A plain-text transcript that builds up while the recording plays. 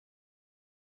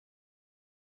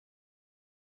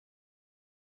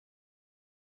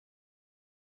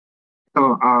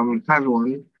Hi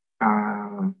everyone,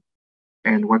 uh,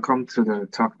 and welcome to the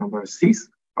talk number 6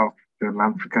 of the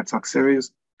Lanfrica talk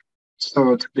series.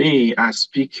 So today, as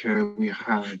speaker, we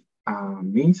have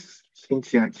Miss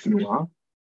Cynthia Thinwa,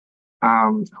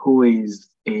 who is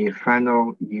a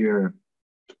final year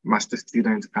master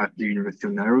student at the University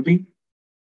of Nairobi.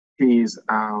 He is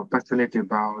passionate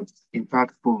about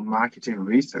impactful marketing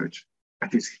research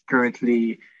and is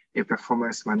currently a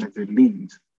performance manager lead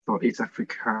for East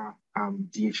Africa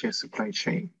DHS supply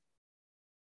chain.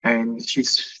 And she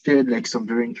shared like some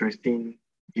very interesting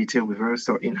detail with her.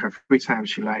 So in her free time,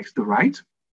 she likes to write.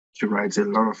 She writes a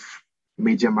lot of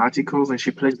medium articles and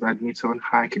she plays badminton,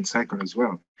 hike, and cycle as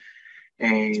well.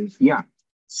 And yeah,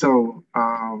 so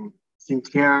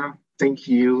Cynthia, thank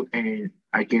you. And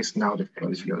I guess now the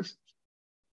floor is yours.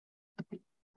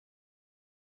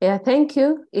 Yeah, thank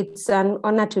you. It's an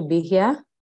honor to be here.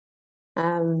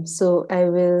 So I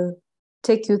will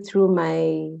take you through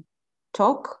my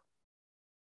talk,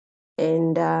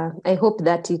 and I hope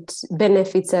that it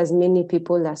benefits as many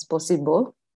people as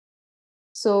possible.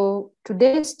 So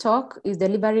today's talk is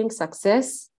delivering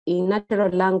success in natural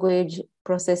language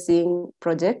processing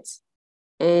projects,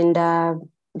 and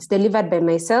it's delivered by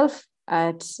myself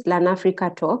at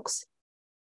Lanfrica Talks.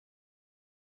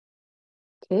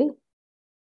 Okay.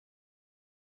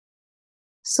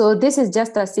 So this is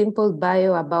just a simple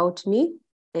bio about me,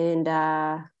 and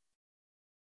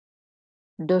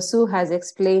Dosu has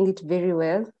explained it very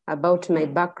well about my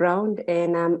background,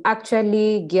 and I'm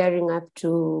actually gearing up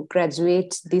to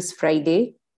graduate this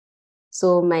Friday.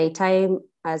 So my time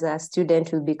as a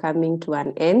student will be coming to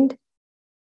an end.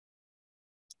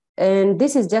 And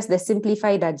this is just the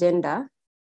simplified agenda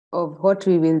of what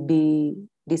we will be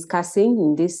discussing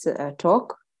in this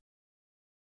talk.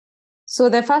 So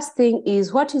the first thing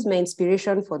is, what is my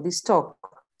inspiration for this talk?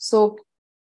 So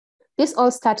this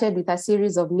all started with a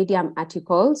series of Medium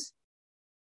articles.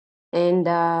 And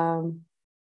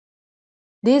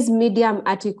these Medium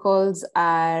articles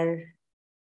were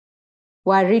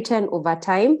written over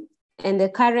time. And the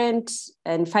current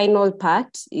and final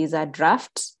part is a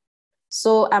draft.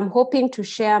 So I'm hoping to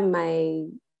share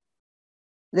the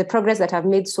progress that I've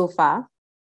made so far.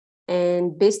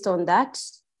 And based on that,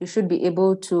 you should be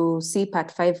able to see part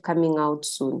 5 coming out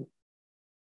soon.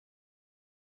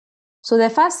 So the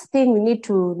first thing we need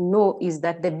to know is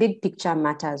that the big picture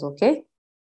matters, okay?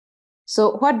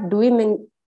 So what do we mean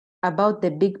about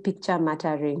the big picture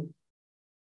mattering?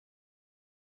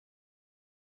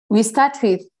 We start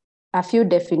with a few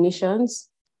definitions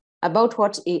about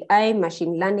what AI,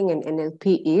 machine learning, and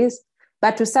NLP is.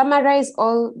 But to summarize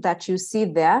all that you see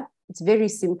there, it's very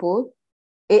simple.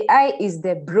 AI is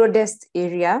the broadest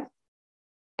area,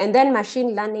 and then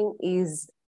machine learning is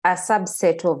a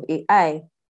subset of AI.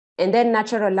 And then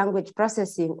natural language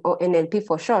processing, or NLP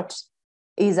for short,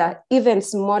 is an even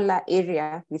smaller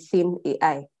area within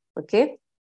AI, okay?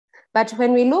 But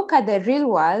when we look at the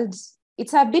real world,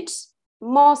 it's a bit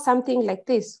more something like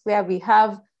this, where we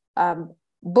have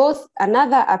both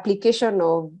another application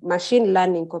of machine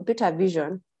learning, computer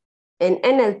vision, and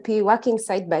NLP working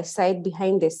side by side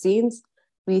behind the scenes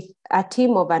with a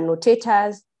team of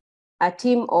annotators, a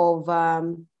team of,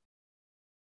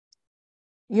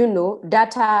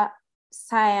 data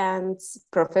science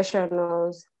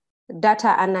professionals,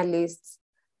 data analysts,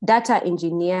 data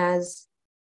engineers,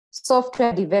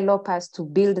 software developers to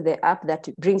build the app that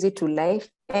brings it to life,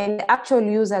 and actual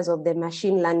users of the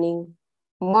machine learning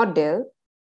model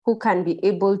who can be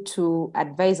able to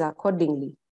advise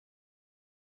accordingly.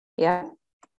 Yeah.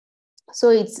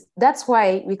 So that's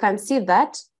why we can see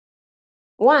that,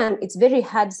 one, it's very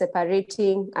hard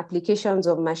separating applications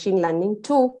of machine learning.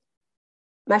 Two,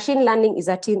 machine learning is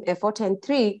a team effort. And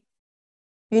three,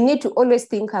 you need to always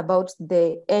think about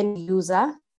the end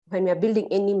user when you're building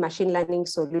any machine learning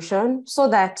solution, so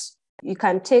that you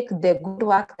can take the good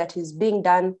work that is being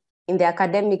done in the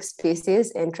academic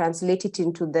spaces and translate it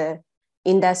into the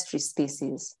industry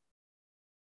spaces.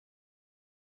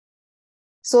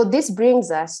 So this brings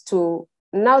us to,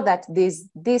 now that there's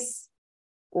this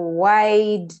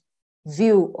wide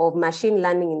view of machine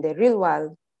learning in the real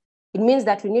world, it means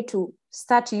that we need to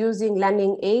start using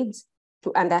learning aids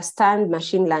to understand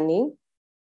machine learning.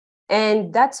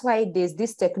 And that's why there's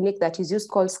this technique that is used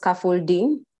called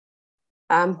scaffolding,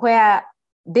 where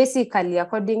basically,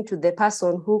 according to the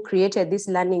person who created this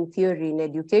learning theory in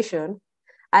education,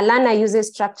 a learner uses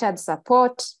structured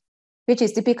support, which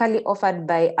is typically offered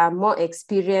by a more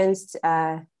experienced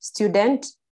student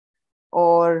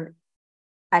or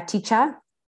a teacher.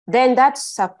 Then that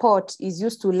support is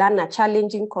used to learn a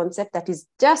challenging concept that is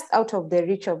just out of the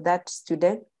reach of that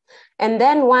student. And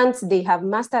then once they have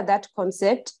mastered that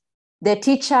concept, the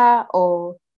teacher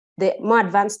or the more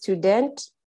advanced student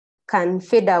can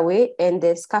fade away and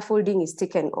the scaffolding is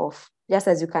taken off, just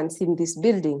as you can see in this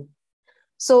building.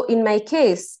 So in my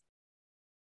case,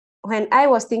 when I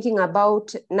was thinking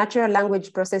about natural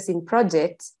language processing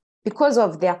projects, because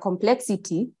of their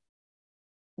complexity,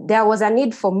 there was a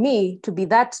need for me to be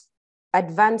that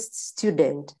advanced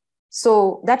student.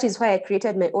 So that is why I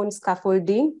created my own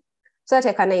scaffolding so that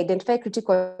I can identify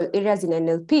critical areas in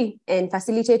NLP and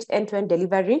facilitate end-to-end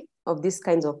delivery of these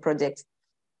kinds of projects.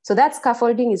 So that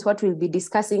scaffolding is what we'll be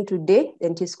discussing today,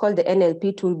 and it is called the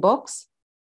NLP toolbox,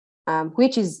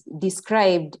 which is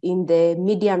described in the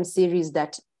Medium series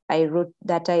that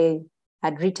I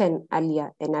had written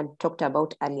earlier and had talked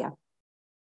about earlier.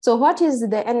 So what is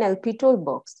the NLP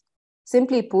toolbox?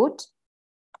 Simply put,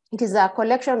 it is a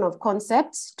collection of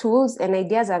concepts, tools, and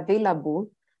ideas available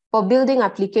for building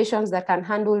applications that can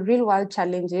handle real-world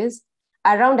challenges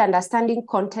around understanding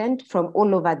content from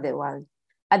all over the world.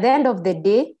 At the end of the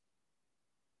day,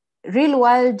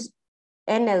 real-world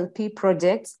NLP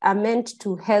projects are meant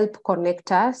to help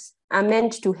connectors, are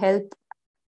meant to help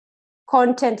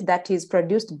content that is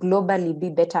produced globally be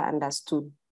better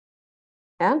understood.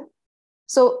 Yeah?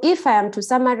 So if I am to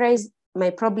summarize my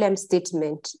problem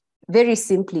statement, very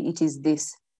simply, it is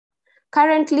this.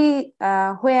 Currently,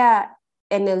 where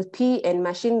NLP and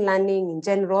machine learning in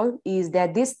general is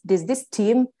that there's this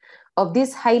team of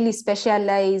these highly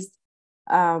specialized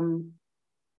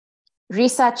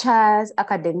researchers,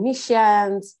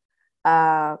 academicians,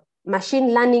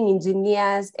 machine learning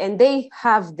engineers, and they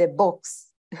have the box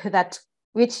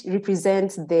which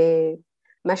represents the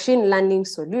machine learning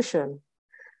solution.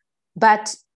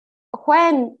 But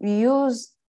when we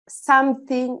use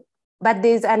something, but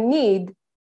there's a need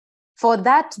for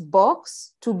that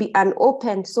box to be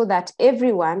unopened so that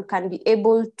everyone can be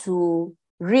able to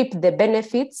reap the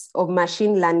benefits of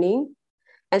machine learning,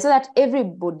 and so that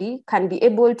everybody can be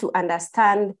able to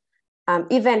understand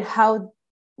even how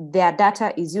their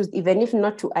data is used, even if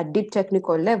not to a deep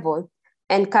technical level,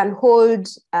 and can hold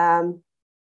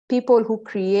people who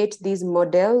create these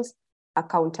models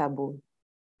accountable.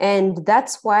 And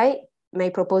that's why my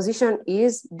proposition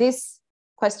is this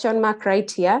question mark right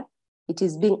here. It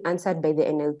is being answered by the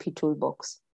NLP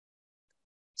toolbox.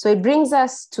 So it brings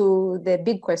us to the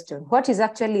big question. What is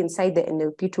actually inside the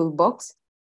NLP toolbox?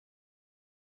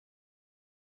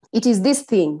 It is these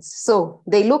things. So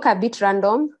they look a bit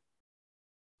random.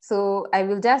 So I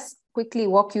will just quickly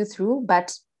walk you through,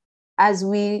 but as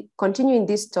we continue in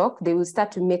this talk, they will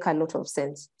start to make a lot of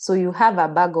sense. So you have a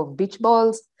bag of beach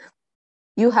balls,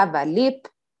 you have a lip,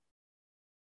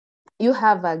 you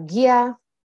have a gear,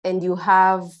 and you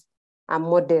have a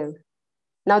model.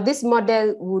 Now, this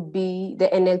model would be the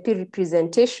NLP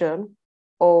representation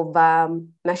of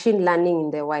machine learning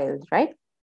in the wild, right?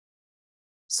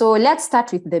 So let's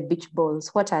start with the beach balls.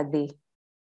 What are they?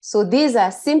 So these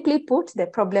are, simply put, the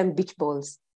problem beach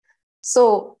balls.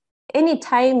 So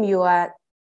anytime you are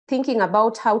thinking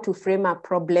about how to frame a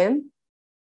problem,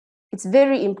 it's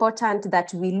very important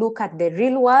that we look at the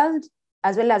real world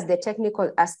as well as the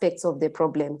technical aspects of the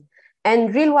problem.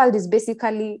 And real world is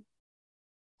basically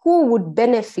who would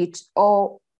benefit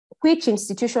or which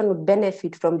institution would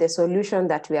benefit from the solution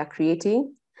that we are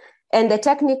creating. And the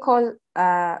technical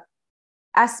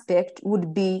aspect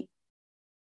would be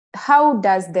how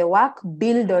does the work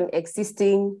build on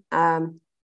existing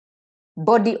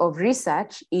body of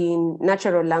research in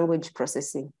natural language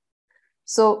processing.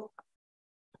 So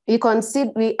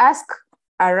we ask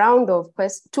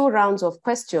two rounds of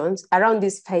questions around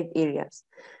these 5 areas.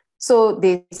 So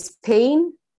there's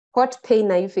pain. What pain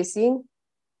are you facing?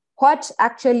 What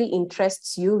actually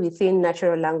interests you within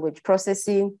natural language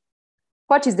processing?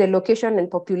 What is the location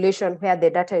and population where the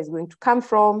data is going to come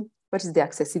from? What is the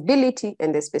accessibility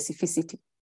and the specificity?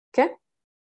 Okay.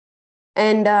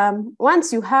 And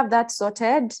once you have that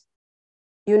sorted,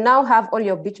 you now have all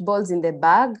your beach balls in the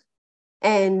bag,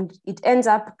 and it ends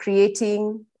up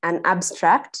creating an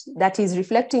abstract that is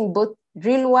reflecting both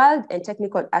real world and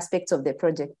technical aspects of the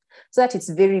project so that it's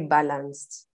very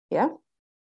balanced. Yeah.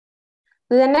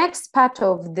 The next part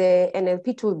of the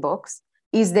NLP toolbox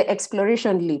is the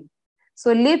exploration leap.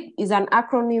 So LEAP is an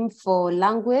acronym for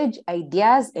language,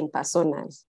 ideas, and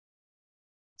personas.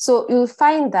 So you'll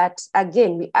find that,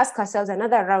 again, we ask ourselves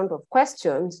another round of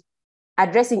questions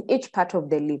addressing each part of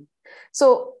the LEAP.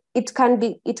 So it can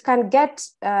get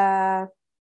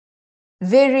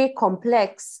very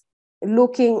complex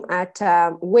looking at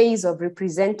ways of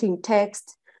representing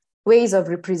text, ways of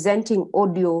representing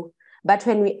audio. But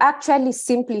when we actually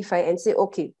simplify and say,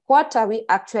 okay, what are we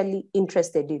actually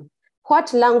interested in?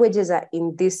 what languages are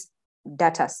in this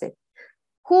data set?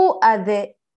 Who are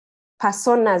the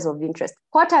personas of interest?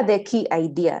 What are the key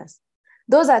ideas?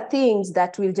 Those are things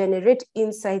that will generate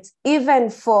insights even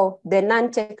for the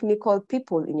non-technical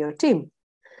people in your team.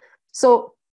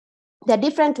 So there are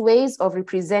different ways of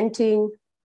representing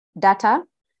data.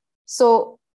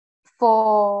 So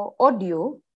for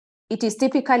audio, it is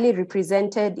typically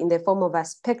represented in the form of a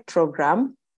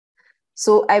spectrogram.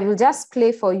 So I will just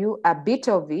play for you a bit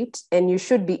of it, and you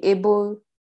should be able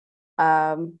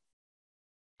to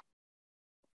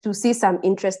see some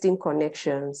interesting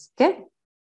connections, okay?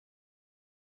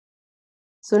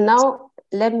 So now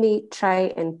let me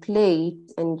try and play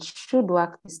it, and it should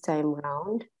work this time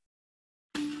around.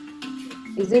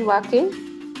 Is it working?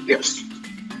 Yes.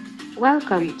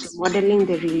 Welcome to Modeling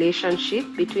the Relationship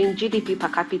between GDP per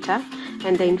capita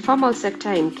and the informal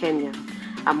sector in Kenya,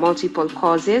 a multiple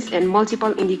causes and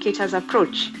multiple indicators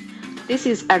approach. This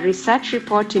is a research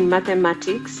report in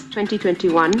mathematics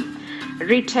 2021,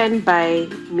 written by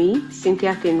me,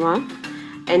 Cynthia Thinwa,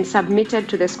 and submitted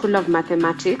to the School of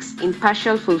Mathematics in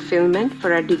partial fulfillment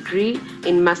for a degree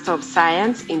in Master of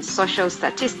Science in Social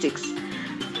Statistics.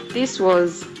 This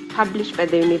was published by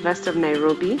the University of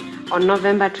Nairobi on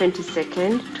November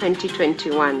 22nd,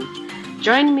 2021.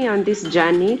 Join me on this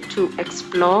journey to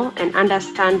explore and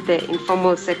understand the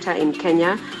informal sector in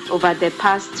Kenya over the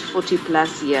past 40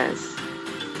 plus years.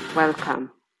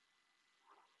 Welcome.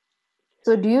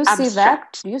 So do you see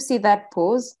that? Do you see that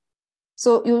pose?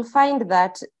 So you'll find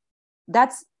that a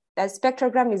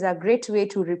spectrogram is a great way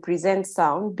to represent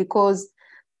sound, because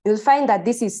you'll find that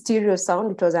this is stereo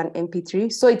sound. It was an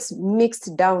MP3. So it's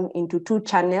mixed down into two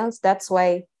channels. That's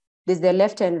why there's the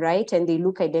left and right, and they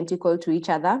look identical to each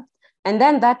other. And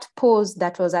then that pause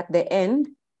that was at the end,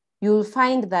 you'll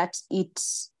find that it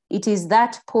is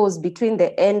that pause between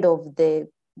the end of the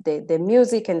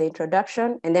music and the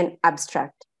introduction, and then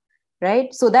abstract,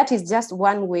 right? So that is just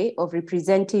one way of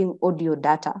representing audio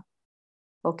data,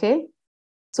 okay?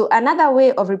 So another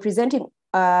way of representing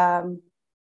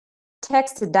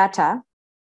text data,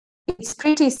 it's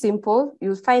pretty simple.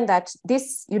 You'll find that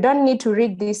you don't need to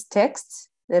read this text.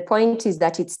 The point is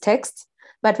that it's text.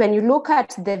 But when you look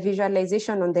at the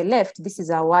visualization on the left, this is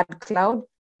a word cloud,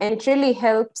 and it really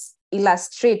helps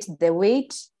illustrate the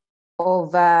weight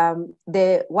of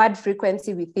the word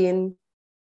frequency within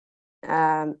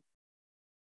the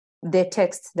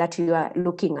text that you are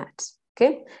looking at,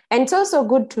 okay? And it's also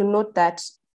good to note that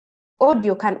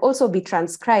audio can also be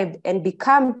transcribed and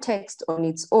become text on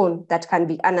its own that can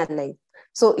be analyzed.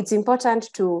 So it's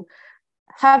important to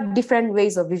have different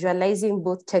ways of visualizing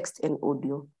both text and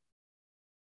audio.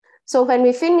 So when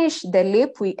we finish the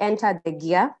lip, we enter the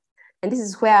gear. And this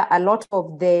is where a lot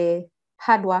of the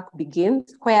hard work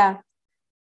begins, where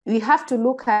we have to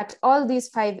look at all these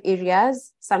 5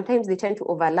 areas. Sometimes they tend to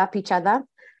overlap each other,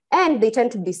 and they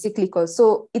tend to be cyclical.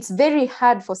 So it's very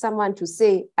hard for someone to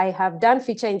say, I have done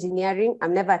feature engineering,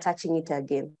 I'm never touching it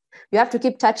again. You have to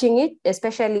keep touching it,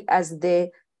 especially as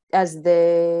the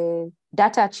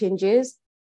data changes,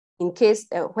 in case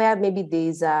where maybe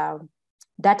there's a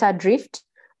data drift,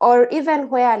 or even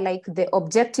where like the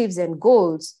objectives and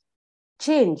goals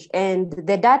change and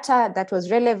the data that was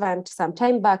relevant some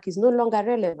time back is no longer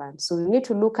relevant. So we need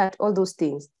to look at all those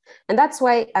things. And that's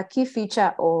why a key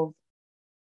feature of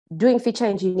doing feature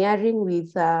engineering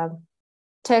with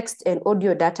text and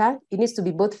audio data, it needs to be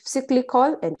both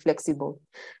cyclical and flexible.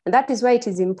 And that is why it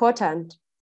is important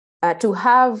to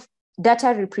have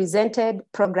data represented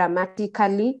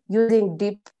programmatically using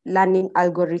deep learning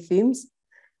algorithms,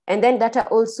 and then data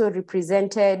also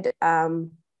represented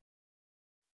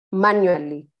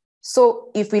manually. So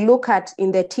if we look at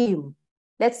in the team,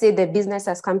 let's say the business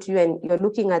has come to you and you're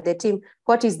looking at the team,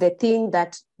 what is the thing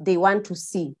that they want to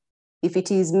see? If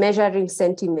it is measuring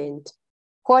sentiment,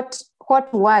 what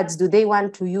words do they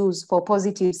want to use for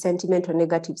positive sentiment or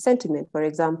negative sentiment, for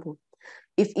example?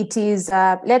 If it is,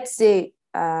 let's say,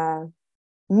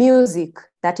 music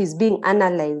that is being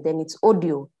analyzed and it's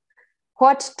audio,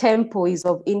 what tempo is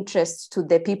of interest to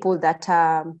the people that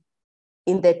are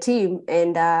in the team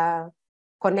and are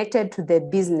connected to the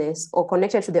business or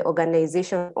connected to the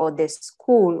organization or the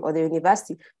school or the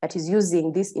university that is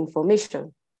using this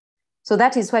information? So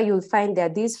that is why you'll find there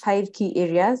are these 5 key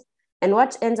areas. And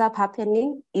what ends up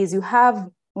happening is you have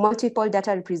multiple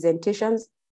data representations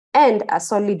and a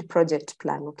solid project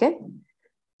plan, okay?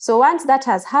 So once that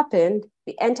has happened,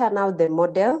 we enter now the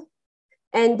model.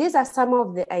 And these are some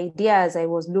of the ideas I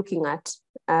was looking at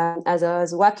as I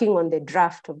was working on the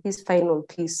draft of this final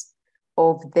piece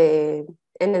of the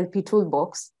NLP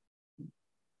toolbox.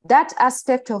 that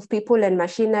aspect of people and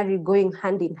machinery going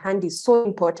hand in hand is so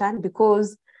important,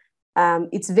 because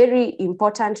it's very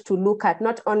important to look at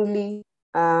not only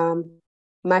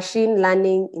machine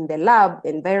learning in the lab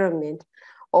environment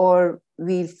or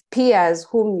with peers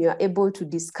whom you're able to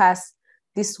discuss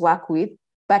this work with,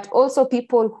 but also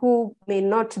people who may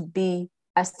not be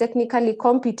as technically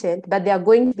competent, but they are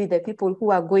going to be the people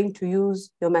who are going to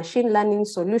use your machine learning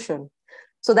solution.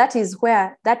 So that is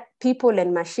where that people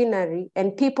and machinery,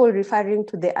 and people referring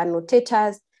to the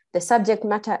annotators, the subject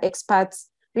matter experts,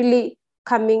 really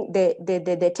coming,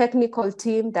 the technical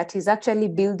team that is actually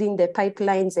building the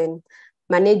pipelines and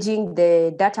managing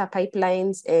the data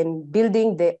pipelines and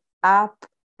building the app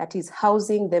that is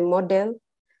housing the model,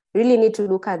 really need to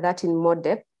look at that in more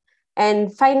depth.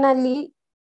 And finally,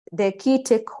 the key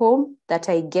take home that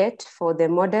I get for the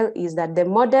model is that the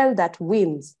model that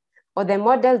wins, or the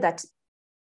model that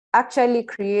actually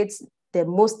creates the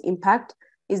most impact,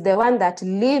 is the one that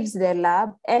leaves the lab,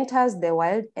 enters the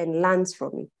wild, and learns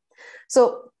from it.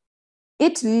 So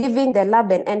it leaving the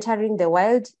lab and entering the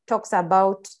wild talks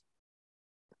about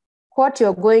what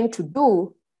you're going to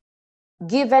do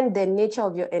given the nature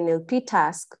of your NLP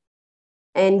task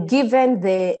and given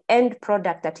the end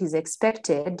product that is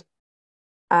expected,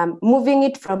 moving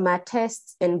it from a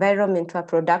test environment to a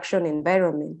production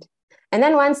environment. And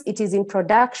then once it is in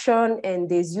production and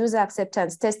there's user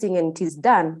acceptance testing and it is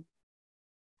done,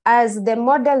 as the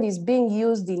model is being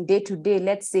used in day-to-day,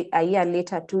 let's say a year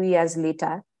later, 2 years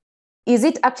later, is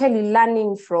it actually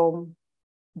learning from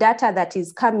data that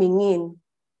is coming in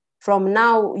from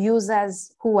now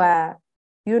users who are,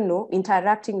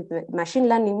 interacting with the machine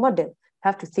learning model?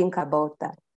 Have to think about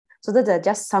that. So those are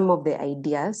just some of the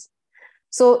ideas.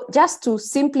 So just to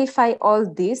simplify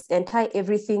all this and tie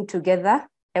everything together,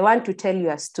 I want to tell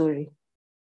you a story.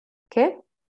 Okay.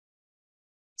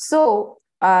 So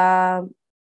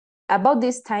about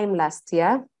this time last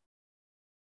year,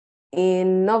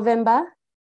 in November,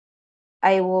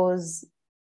 I was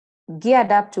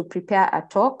geared up to prepare a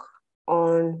talk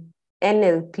on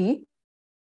NLP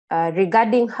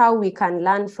regarding how we can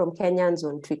learn from Kenyans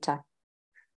on Twitter.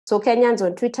 So Kenyans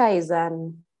on Twitter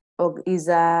is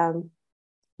a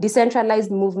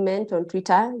decentralized movement on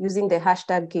Twitter using the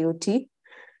hashtag KOT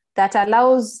that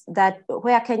allows that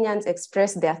where Kenyans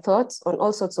express their thoughts on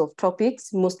all sorts of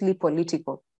topics, mostly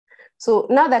political. So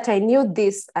now that I knew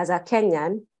this as a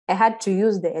Kenyan, I had to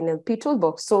use the NLP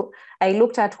toolbox. So I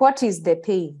looked at what is the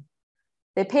pain.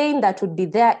 The pain that would be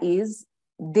there is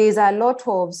there's a lot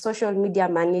of social media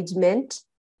management,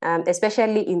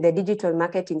 especially in the digital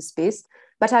marketing space,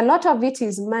 but a lot of it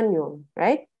is manual,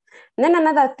 right? And then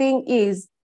another thing is,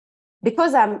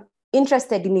 because I'm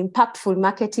interested in impactful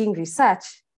marketing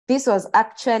research, this was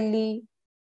actually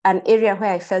an area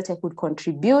where I felt I could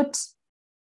contribute.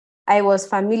 I was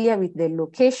familiar with the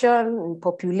location and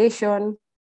population.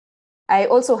 I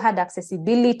also had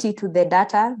accessibility to the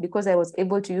data because I was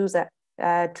able to use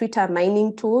a Twitter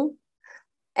mining tool.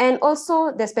 And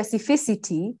also the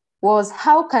specificity was,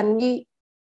 how can we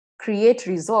create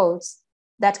results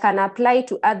that can apply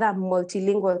to other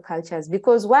multilingual cultures?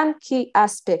 Because one key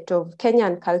aspect of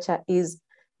Kenyan culture is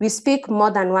we speak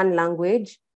more than one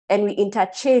language and we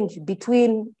interchange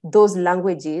between those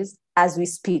languages as we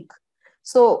speak.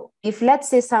 So if, let's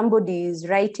say, somebody is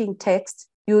writing text,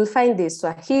 you will find there's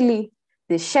Swahili,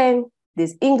 there's Sheng,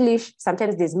 there's English,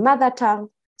 sometimes there's mother tongue.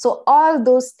 So all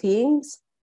those things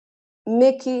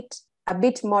make it a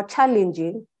bit more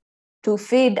challenging to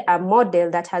feed a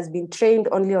model that has been trained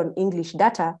only on English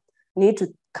data. You need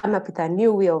to come up with a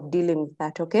new way of dealing with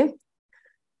that, okay?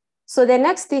 So the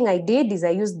next thing I did is I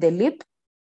used the LEAP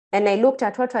and I looked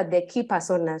at what were the key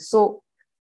personas. So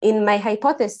in my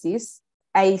hypothesis,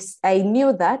 I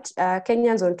knew that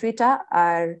Kenyans on Twitter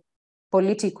are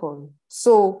political.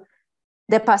 So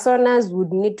the personas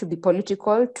would need to be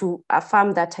political to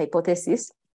affirm that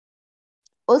hypothesis.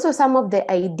 Also, some of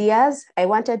the ideas, I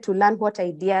wanted to learn what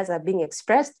ideas are being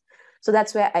expressed. So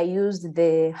that's where I used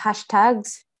the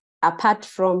hashtags apart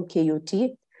from KOT,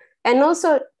 and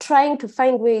also trying to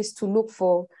find ways to look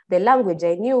for the language.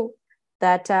 I knew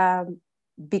that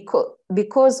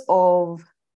because of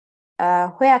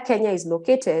where Kenya is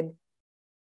located,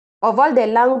 of all the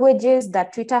languages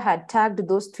that Twitter had tagged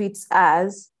those tweets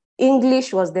as,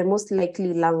 English was the most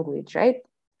likely language, right?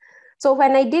 So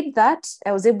when I did that,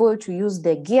 I was able to use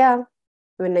the gear.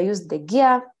 When I used the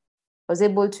gear, I was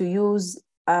able to use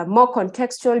more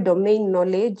contextual domain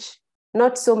knowledge,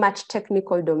 not so much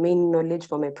technical domain knowledge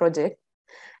for my project.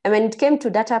 And when it came to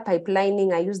data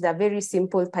pipelining, I used a very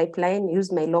simple pipeline,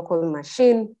 used my local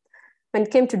machine. When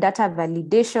it came to data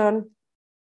validation,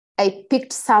 I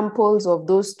picked samples of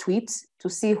those tweets to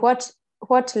see what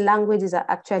languages are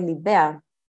actually there.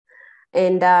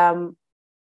 And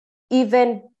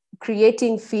even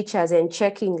creating features and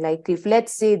checking, like if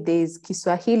let's say there's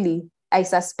Kiswahili, I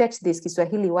suspect there's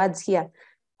Kiswahili words here,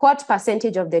 what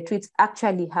percentage of the tweets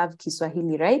actually have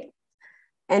Kiswahili, right?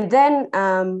 And then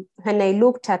when I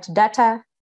looked at data,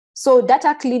 so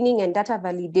data cleaning and data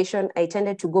validation, I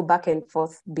tended to go back and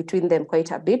forth between them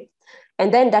quite a bit.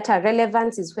 And then data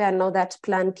relevance is where now that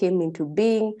plan came into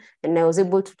being, and I was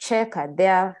able to check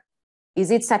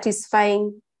is it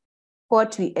satisfying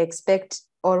what we expect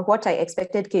or what I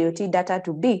expected KOT data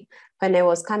to be when I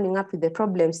was coming up with the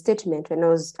problem statement when I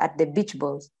was at the beach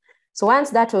balls. So once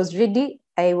that was ready,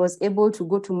 I was able to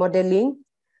go to modeling.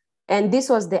 And this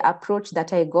was the approach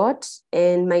that I got.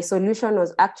 And my solution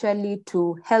was actually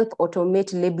to help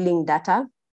automate labeling data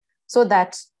so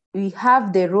that we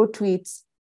have the raw tweets.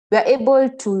 We're able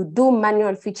to do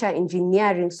manual feature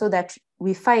engineering so that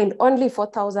we find only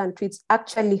 4,000 tweets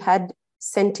actually had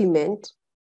sentiment,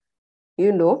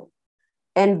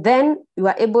 and then we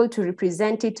were able to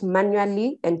represent it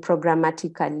manually and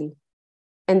programmatically.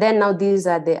 And then now these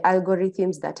are the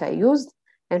algorithms that I used.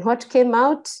 And what came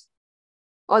out?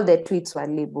 All the tweets were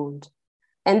labeled.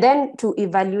 And then to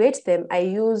evaluate them, I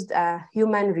used a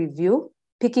human review,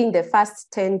 picking the first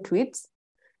 10 tweets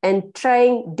and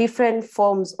trying different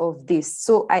forms of this.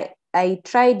 So I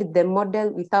tried the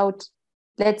model without,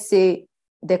 let's say,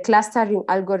 the clustering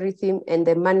algorithm and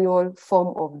the manual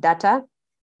form of data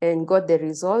and got the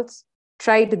results,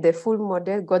 tried the full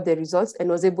model, got the results, and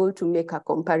was able to make a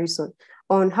comparison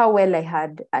on how well I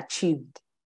had achieved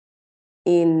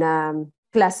in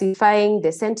classifying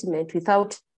the sentiment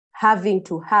without having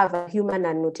to have a human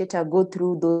annotator go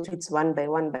through those tweets one by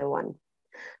one.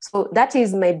 So that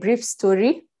is my brief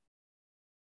story,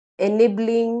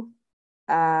 enabling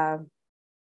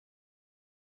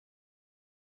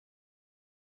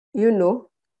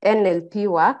NLP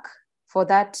work for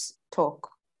that talk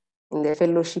in the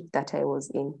fellowship that I was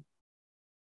in.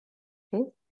 Okay.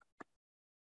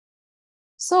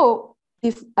 So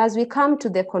as we come to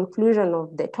the conclusion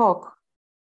of the talk,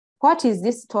 what is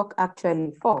this talk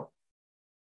actually for?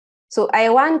 So I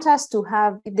want us to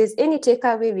have, if there's any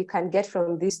takeaway we can get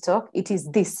from this talk, it is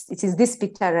this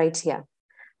picture right here.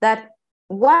 That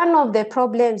one of the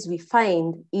problems we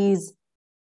find is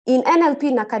in NLP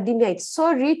in academia, it's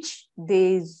so rich.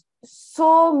 There's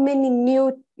so many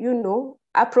new,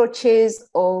 approaches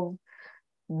of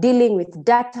dealing with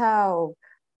data, of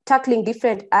tackling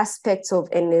different aspects of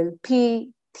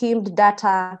NLP, themed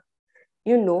data,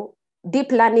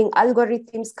 deep learning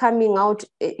algorithms coming out,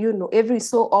 every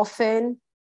so often.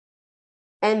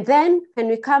 And then when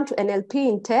we come to NLP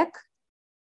in tech,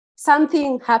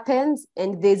 something happens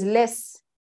and there's less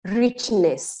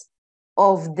richness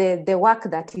of the work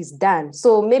that is done.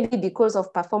 So maybe because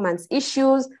of performance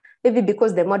issues, maybe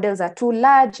because the models are too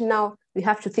large, now we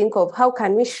have to think of how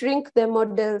can we shrink the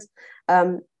models,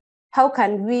 how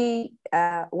can we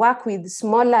work with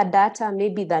smaller data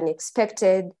maybe than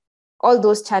expected. All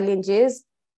those challenges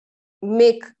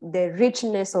make the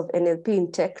richness of NLP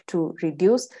in tech to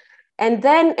reduce. And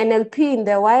then NLP in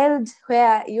the wild,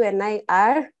 where you and I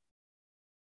are,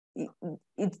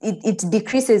 it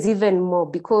decreases even more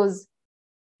because,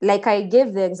 like I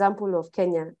gave the example of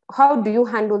Kenya, how do you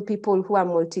handle people who are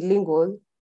multilingual,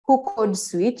 who code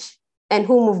switch, and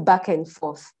who move back and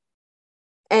forth?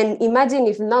 And imagine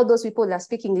if now those people are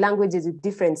speaking languages with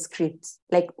different scripts,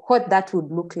 like what that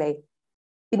would look like.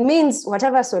 It means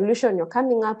whatever solution you're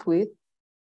coming up with,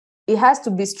 it has to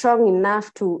be strong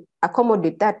enough to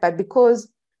accommodate that. But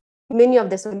because many of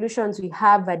the solutions we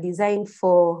have are designed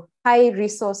for high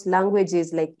resource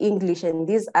languages like English and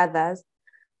these others,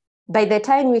 by the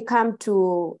time we come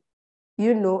to,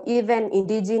 even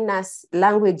indigenous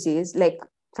languages, like,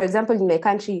 for example, in my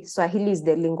country, Swahili is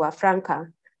the lingua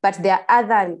franca, but there are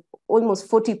other almost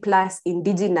 40 plus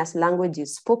indigenous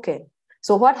languages spoken.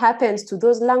 So what happens to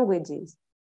those languages?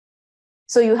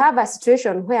 So you have a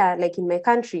situation where, like in my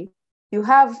country, you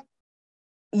have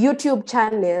YouTube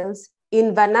channels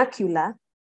in vernacular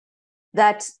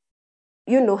that,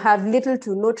 have little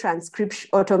to no transcription,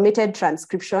 automated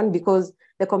transcription, because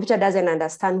the computer doesn't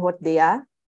understand what they are.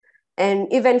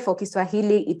 And even for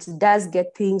Kiswahili, it does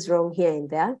get things wrong here and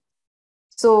there.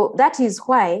 So that is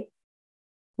why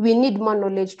we need more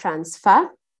knowledge transfer.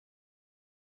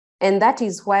 And that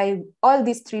is why all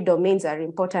these three domains are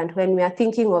important when we are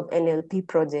thinking of NLP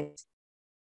projects.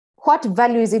 What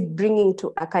value is it bringing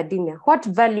to academia? What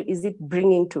value is it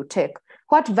bringing to tech?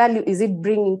 What value is it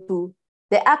bringing to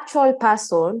the actual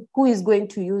person who is going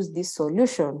to use this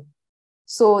solution?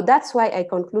 So that's why I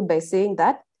conclude by saying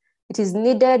that It is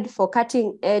needed for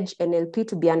cutting edge NLP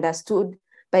to be understood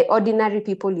by ordinary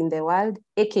people in the world,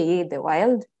 AKA the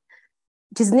wild.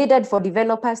 It is needed for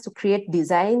developers to create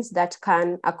designs that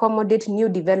can accommodate new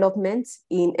developments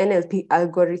in NLP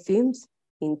algorithms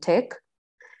in tech.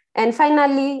 And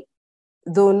finally,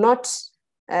 though not,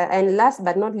 and last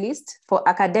but not least, for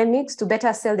academics to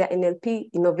better sell their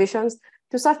NLP innovations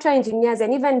to software engineers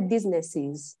and even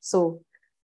businesses. So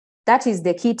that is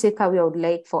the key takeaway I would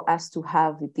like for us to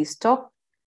have with this talk.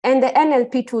 And the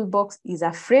NLP toolbox is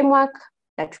a framework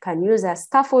that you can use as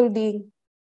scaffolding.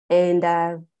 And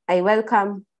I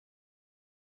welcome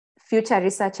future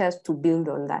researchers to build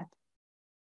on that.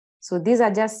 So these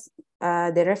are just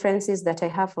the references that I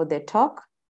have for the talk.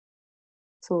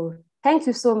 So thank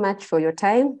you so much for your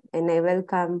time, and I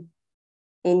welcome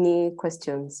any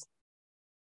questions.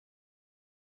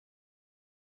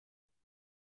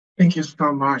 Thank you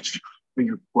so much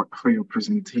for your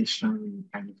presentation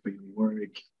and for your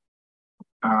work.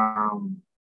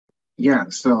 Yeah,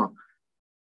 so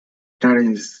that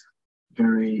is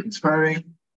very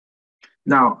inspiring.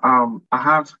 Now,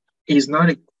 it's not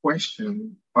a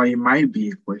question, or it might be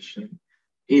a question.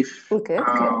 If Okay.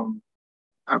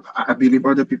 I believe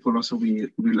other people also will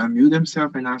unmute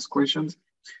themselves and ask questions.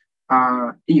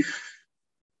 If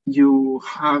you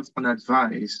have an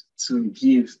advice to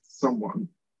give someone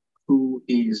who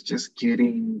is just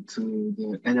getting to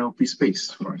the NLP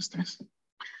space, for instance,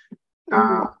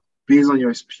 based on your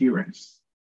experience,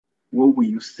 what will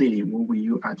you say? What will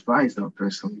you advise that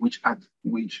person? Which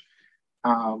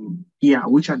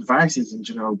advices in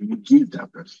general will you give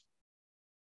that person?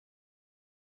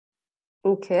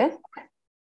 Okay.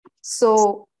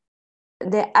 So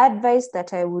the advice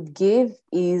that I would give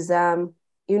is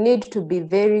you need to be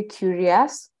very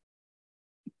curious.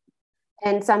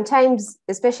 And sometimes,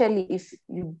 especially if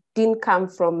you didn't come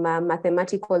from a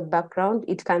mathematical background,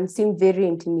 it can seem very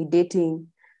intimidating,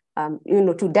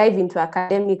 to dive into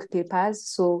academic papers.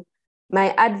 So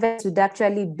my advice would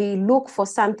actually be look for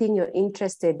something you're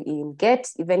interested in.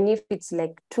 Get, even if it's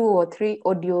like 2 or 3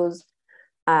 audios,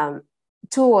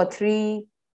 2 or 3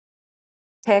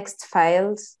 text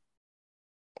files,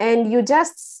 and you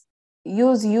just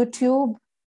use YouTube,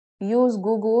 use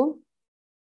Google,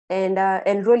 and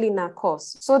enroll in a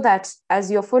course, so that as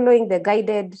you're following the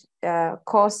guided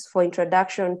course for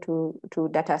introduction to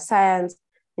data science,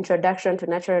 introduction to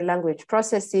natural language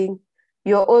processing,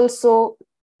 you're also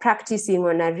practicing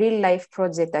on a real life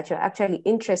project that you're actually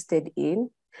interested in.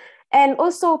 And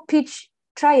also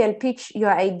try and pitch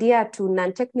your idea to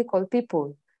non-technical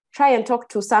people. Try and talk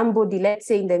to somebody, let's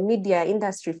say in the media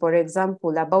industry, for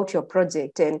example, about your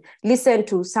project, and listen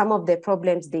to some of the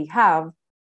problems they have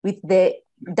with the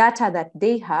data that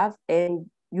they have, and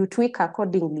you tweak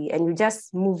accordingly, and you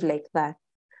just move like that.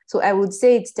 So I would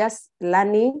say it's just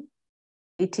learning.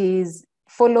 It is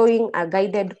following a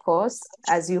guided course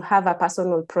as you have a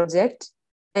personal project.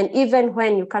 And even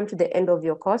when you come to the end of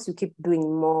your course, you keep doing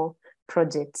more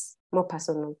projects, more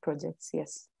personal projects,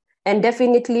 yes. And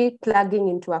definitely plugging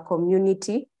into a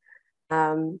community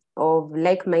of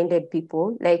like-minded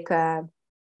people. Like I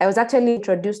was actually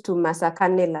introduced to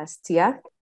Masakane last year.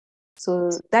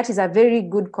 So that is a very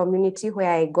good community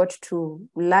where I got to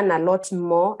learn a lot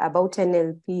more about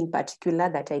NLP in particular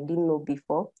that I didn't know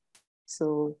before.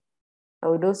 So I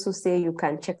would also say you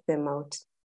can check them out.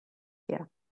 Yeah.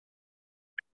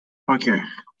 Okay.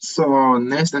 So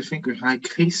next, I think we have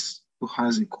Chris, who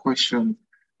has a question.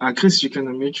 Chris, you can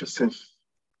unmute yourself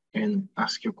and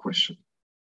ask your question.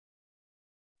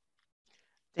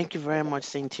 Thank you very much,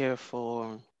 Cynthia,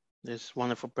 for this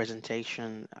wonderful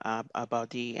presentation about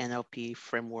the NLP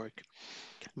framework.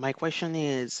 My question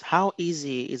is, how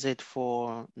easy is it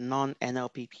for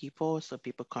non-NLP people, so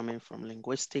people coming from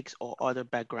linguistics or other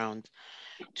backgrounds,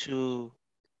 to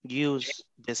use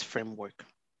this framework?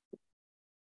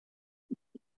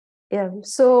 Yeah,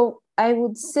 so I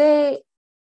would say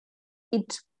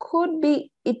it could be,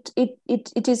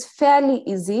 it is fairly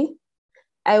easy.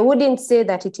 I wouldn't say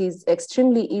that it is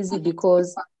extremely easy,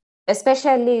 because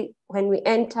especially when we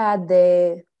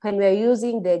when we're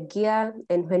using the gear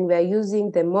and when we're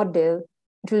using the model,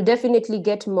 it will definitely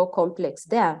get more complex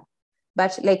there.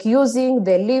 But like using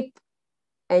the lip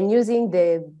and using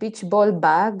the beach ball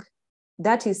bag,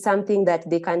 that is something that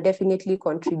they can definitely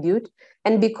contribute.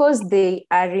 And because they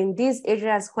are in these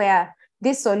areas where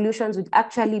these solutions would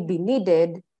actually be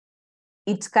needed,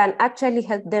 it can actually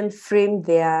help them frame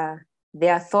their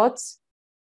thoughts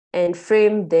and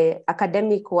frame the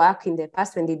academic work in the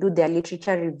past when they do their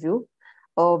literature review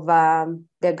of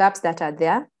the gaps that are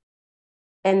there.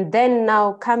 And then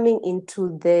now coming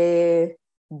into the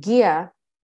gear,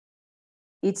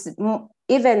 it's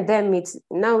even them, it's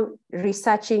now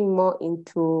researching more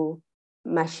into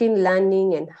machine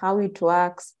learning and how it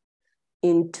works,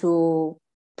 into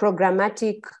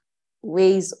programmatic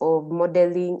ways of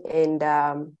modeling, and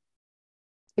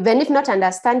even if not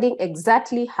understanding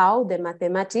exactly how the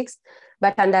mathematics,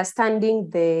 but understanding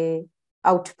the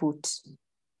output.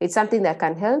 It's something that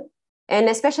can help. And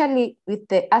especially with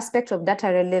the aspect of data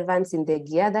relevance in the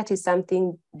gear, that is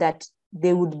something that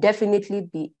they would definitely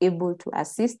be able to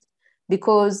assist,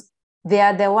 because they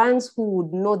are the ones who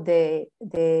would know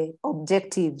the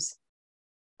objectives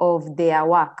of their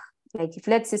work. Like if,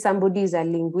 let's say, somebody is a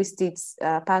linguistics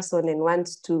person and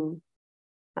wants to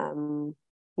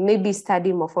maybe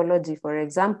study morphology, for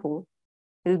example,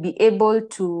 will be able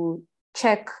to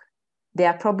check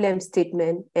their problem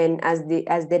statement, and as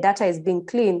the data is being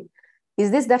cleaned, is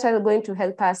this data going to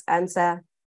help us answer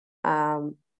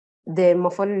the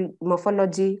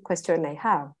morphology question I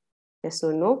have? Yes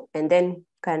or no? And then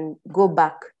can go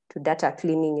back to data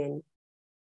cleaning and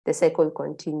the cycle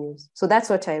continues. So that's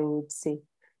what I would say,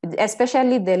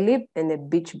 especially the lib and the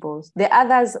beach balls. The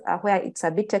others are where it's a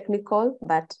bit technical,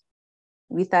 but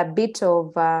with a bit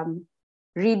of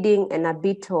reading and a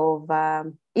bit of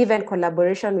even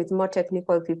collaboration with more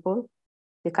technical people,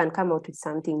 they can come out with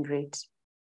something great.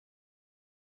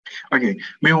 Okay.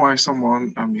 Meanwhile,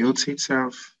 someone mutes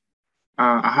itself.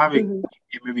 I have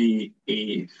maybe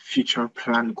a future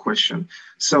plan question.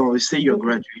 So say you're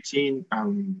graduating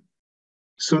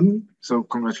soon. So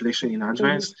congratulations in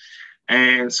advance.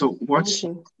 And so what's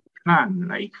your plan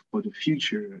like for the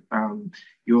future?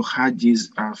 You had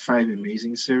these 5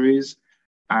 amazing series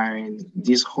and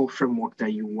this whole framework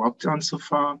that you worked on so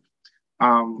far.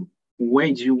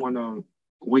 Where do you want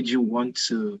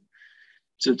to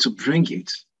bring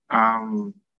it?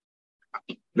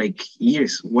 Like,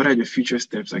 yes, what are the future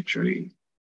steps actually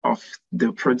of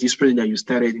this project that you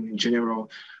started in general?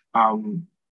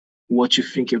 What you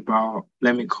think about,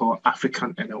 let me call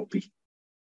African NLP.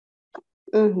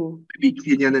 Maybe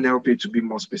Canadian NLP to be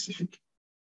more specific.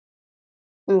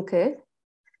 Okay.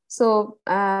 So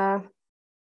I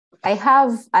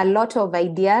have a lot of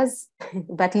ideas,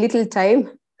 but little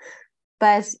time.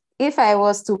 But if I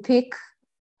was to pick,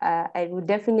 I would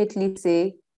definitely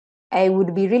say I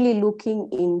would be really looking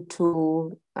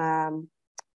into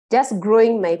just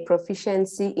growing my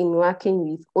proficiency in working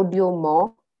with audio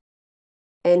more,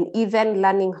 and even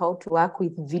learning how to work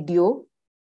with video,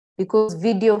 because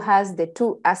video has the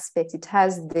 2 aspects. It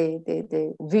has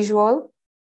the visual,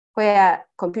 where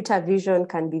computer vision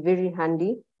can be very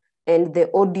handy, and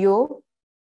the audio,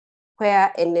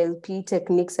 where NLP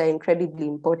techniques are incredibly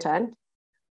important.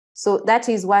 So that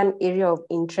is one area of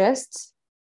interest.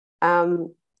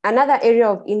 Another area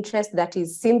of interest that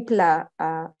is simpler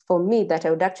for me that I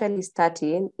would actually start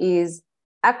in is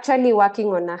actually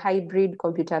working on a hybrid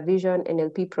computer vision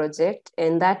NLP project,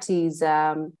 and that is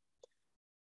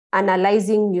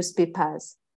analyzing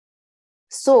newspapers.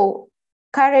 So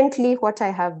currently what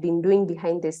I have been doing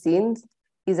behind the scenes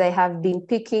is I have been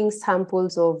picking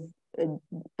samples of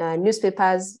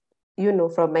newspapers,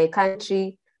 from my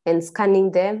country, and scanning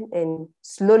them and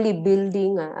slowly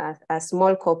building a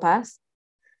small corpus.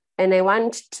 And I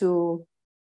want to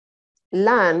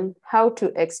learn how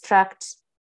to extract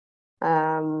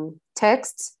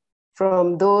text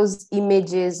from those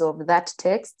images of that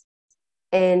text,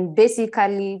 and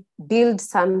basically build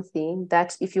something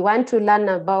that if you want to learn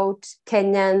about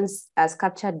Kenyans as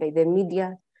captured by the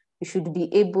media, you should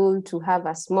be able to have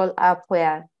a small app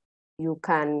where you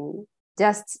can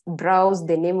just browse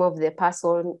the name of the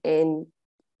person, and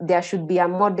there should be a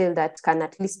model that can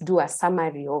at least do a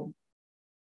summary of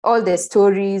all the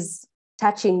stories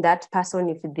touching that person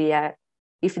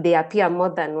if they appear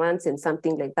more than once and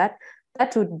something like that.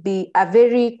 That would be a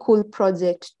very cool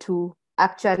project to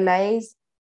actualize,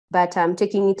 but I'm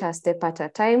taking it a step at a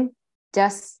time.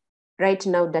 Just right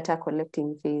now, data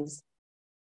collecting phase.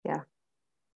 Yeah.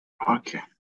 Okay.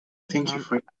 Thank you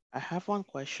for. I have one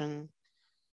question,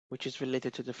 which is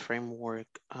related to the framework.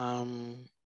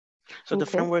 So the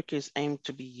framework is aimed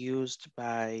to be used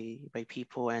by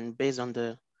people, and based on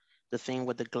the thing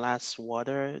with the glass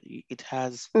water, it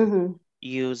has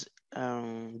use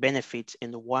benefits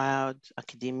in the wild,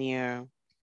 academia,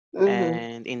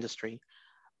 and industry.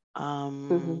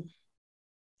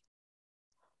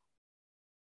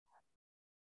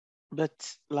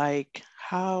 But like,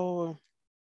 how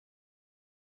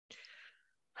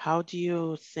do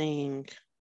you think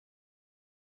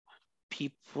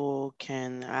people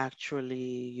can actually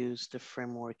use the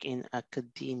framework in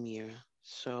academia?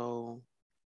 So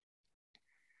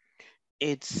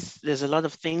there's a lot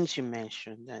of things you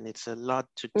mentioned, and it's a lot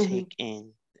to take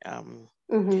in.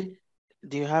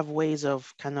 do you have ways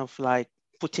of kind of like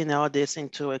putting all this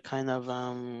into a kind of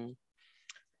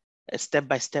a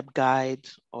step-by-step guide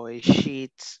or a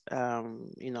sheet?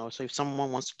 So if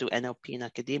someone wants to do NLP in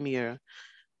academia,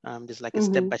 there's like a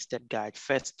step-by-step guide.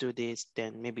 First do this,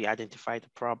 then maybe identify the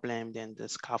problem, then the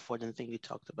scaffolding thing you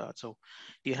talked about. So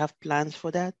do you have plans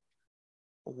for that?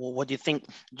 What do you think,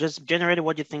 just generally,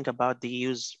 what do you think about the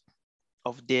use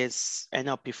of this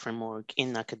NLP framework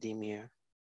in academia,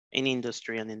 in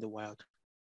industry, and in the wild?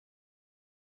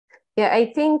 Yeah,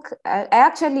 I think I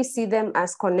actually see them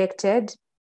as connected,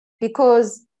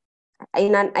 because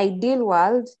in an ideal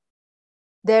world,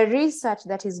 the research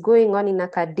that is going on in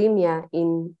academia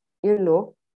in,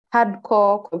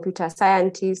 hardcore computer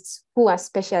scientists who are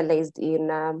specialized in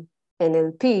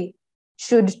NLP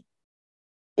should,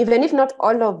 even if not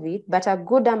all of it, but a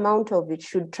good amount of it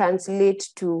should translate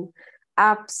to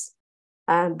apps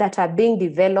that are being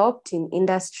developed in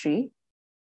industry.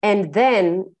 And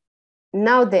then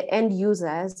now the end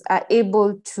users are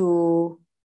able to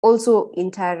also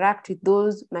interact with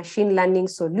those machine learning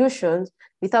solutions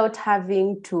without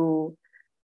having to,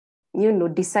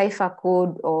 decipher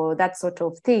code or that sort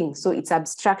of thing. So it's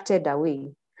abstracted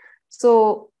away.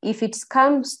 So if it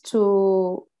comes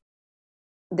to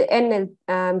the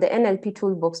NLP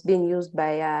toolbox being used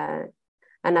by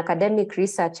an academic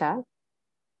researcher,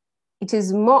 it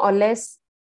is more or less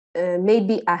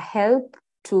maybe a help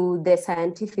to the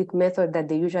scientific method that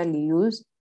they usually use.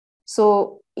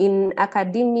 So in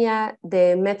academia,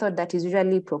 the method that is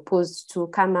usually proposed to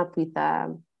come up with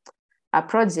a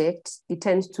project, it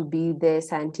tends to be the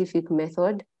scientific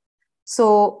method.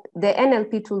 So the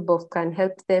NLP toolbox can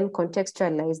help them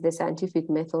contextualize the scientific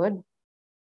method.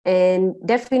 And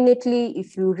definitely,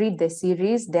 if you read the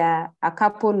series, there are a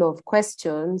couple of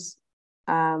questions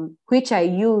which I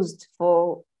used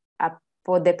for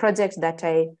the project that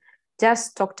I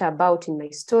just talked about in my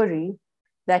story,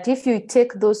 that if you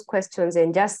take those questions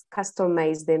and just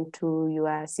customize them to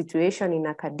your situation in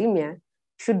academia,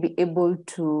 should be able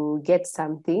to get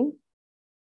something.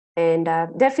 And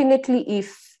definitely,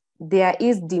 if there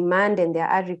is demand and there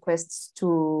are requests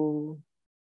to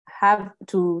have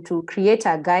to create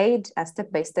a guide, a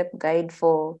step-by-step guide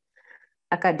for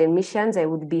academicians, I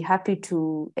would be happy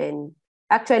to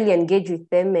actually engage with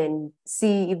them and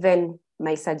see even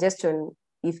my suggestion,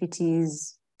 if it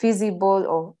is feasible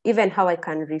or even how I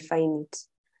can refine it.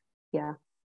 Yeah.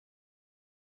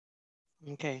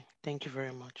 Okay, thank you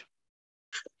very much.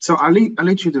 So I'll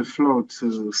let you the floor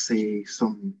to say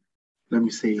some, let me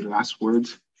say, last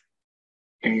words,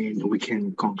 and we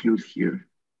can conclude here.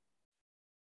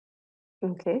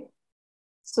 Okay.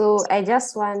 So I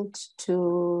just want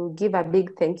to give a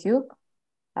big thank you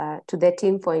to the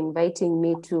team for inviting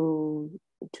me to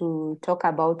talk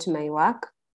about my work.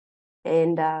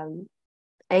 And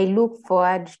I look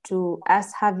forward to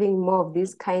us having more of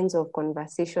these kinds of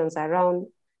conversations around,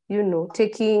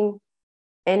 taking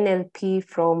NLP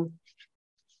from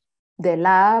the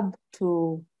lab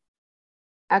to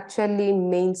actually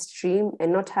mainstream,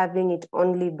 and not having it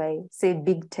only by, say,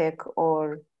 big tech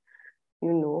or,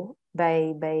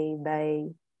 by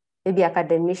maybe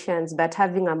academicians, but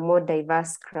having a more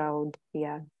diverse crowd.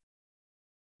 Yeah.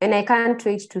 And I can't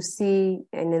wait to see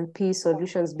NLP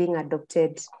solutions being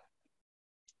adopted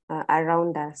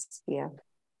around us. Yeah.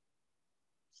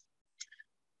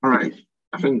 All right.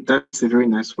 I think that's a very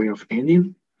nice way of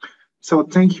ending. So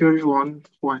thank you everyone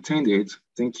who attended.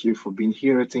 Thank you for being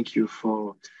here. Thank you,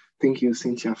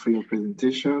 Cynthia, for your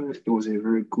presentation. It was a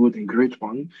very good and great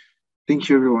one. Thank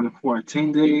you everyone who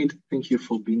attended. Thank you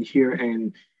for being here.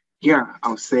 And yeah,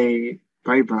 I'll say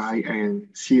bye-bye and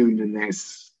see you in the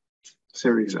next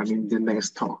series. The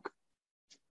next talk.